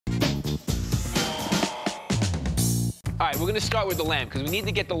All right, we're gonna start with the lamb because we need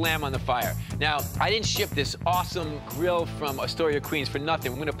to get the lamb on the fire. Now, I didn't ship this awesome grill from Astoria, Queens for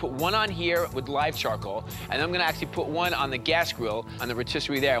nothing. We're gonna put one on here with live charcoal, and I'm gonna actually put one on the gas grill on the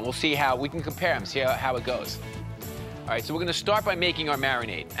rotisserie there, and we'll see how we can compare them, see how it goes. All right, so we're gonna start by making our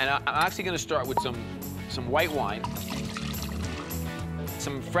marinade, and I'm actually gonna start with some white wine,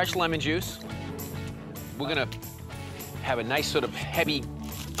 some fresh lemon juice. We're gonna have a nice sort of heavy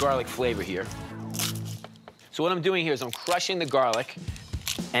garlic flavor here. So what I'm doing here is I'm crushing the garlic,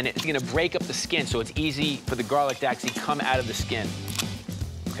 and it's gonna break up the skin so it's easy for the garlic to actually come out of the skin,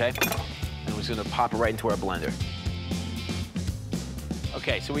 okay? And we're just gonna pop it right into our blender.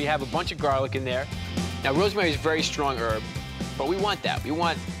 Okay, so we have a bunch of garlic in there. Now, rosemary is a very strong herb, but we want that. We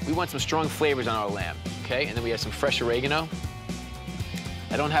want some strong flavors on our lamb, okay? And then we have some fresh oregano.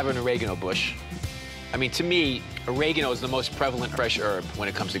 I don't have an oregano bush. I mean, to me, oregano is the most prevalent fresh herb when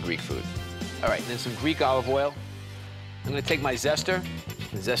it comes to Greek food. All right, and then some Greek olive oil. I'm gonna take my zester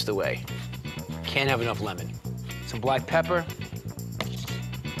and zest away. Can't have enough lemon. Some black pepper.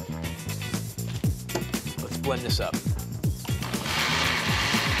 Let's blend this up.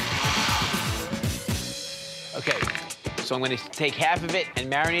 Okay, so I'm gonna take half of it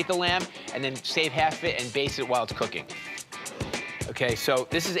and marinate the lamb, and then save half of it and baste it while it's cooking. Okay, so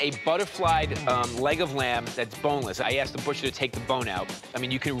this is a butterflied leg of lamb that's boneless. I asked the butcher to take the bone out. I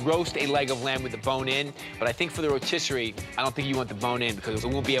mean, you can roast a leg of lamb with the bone in, but I think for the rotisserie, I don't think you want the bone in because it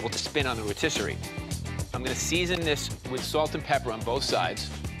won't be able to spin on the rotisserie. I'm gonna season this with salt and pepper on both sides.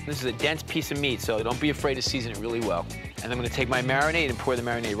 This is a dense piece of meat, so don't be afraid to season it really well. And I'm gonna take my marinade and pour the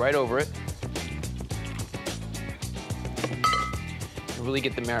marinade right over it. And really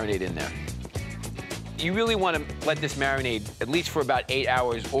get the marinade in there. You really want to let this marinade at least for about 8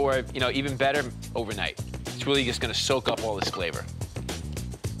 hours, or, you know, even better, overnight. It's really just going to soak up all this flavor.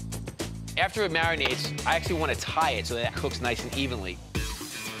 After it marinates, I actually want to tie it so that it cooks nice and evenly.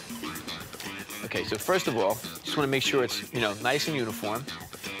 Okay, so first of all, just want to make sure it's, you know, nice and uniform.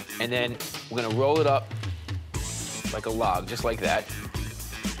 And then we're going to roll it up like a log, just like that.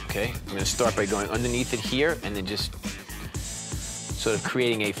 Okay, I'm going to start by going underneath it here and then just sort of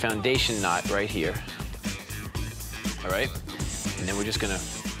creating a foundation knot right here. All right, and then we're just gonna,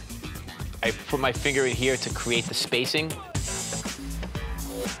 I put my finger in here to create the spacing.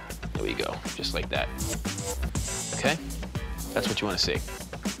 There we go, just like that. Okay, that's what you wanna see.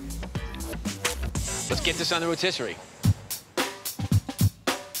 Let's get this on the rotisserie.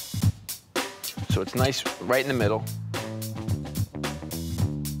 So it's nice right in the middle.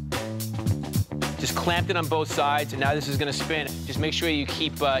 Just clamped it on both sides, and now this is gonna spin. Just make sure you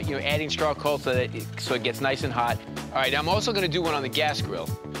keep you know, adding charcoal so that it gets nice and hot. All right, I'm also gonna do one on the gas grill.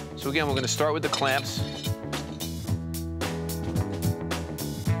 So again, we're gonna start with the clamps.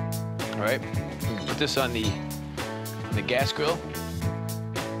 All right, put this on the gas grill.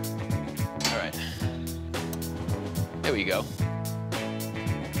 All right, there we go.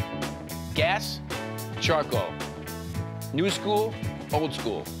 Gas, charcoal. New school, old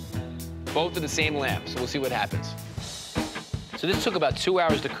school. Both are the same lamb, so we'll see what happens. So this took about 2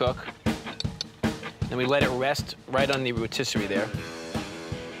 hours to cook. Then we let it rest right on the rotisserie there.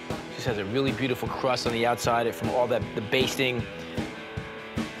 Just has a really beautiful crust on the outside from all the basting.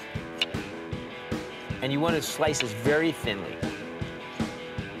 And you want to slice this very thinly.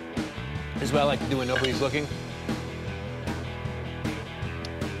 This is what I like to do when nobody's looking.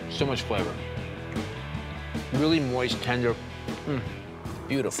 So much flavor. Really moist, tender,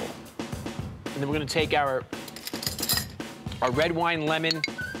 beautiful. And then we're gonna take our red wine lemon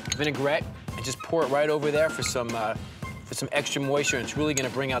vinaigrette and just pour it right over there for some extra moisture, and it's really gonna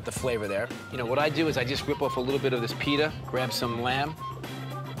bring out the flavor there. You know, what I do is I just rip off a little bit of this pita, grab some lamb.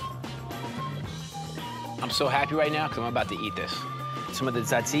 I'm so happy right now because I'm about to eat this. Some of the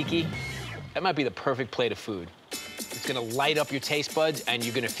tzatziki. That might be the perfect plate of food. It's gonna light up your taste buds, and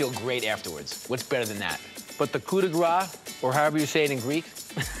you're gonna feel great afterwards. What's better than that? But the coup de grace, or however you say it in Greek,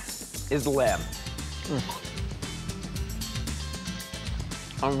 is the lamb.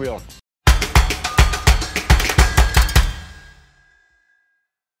 Unreal.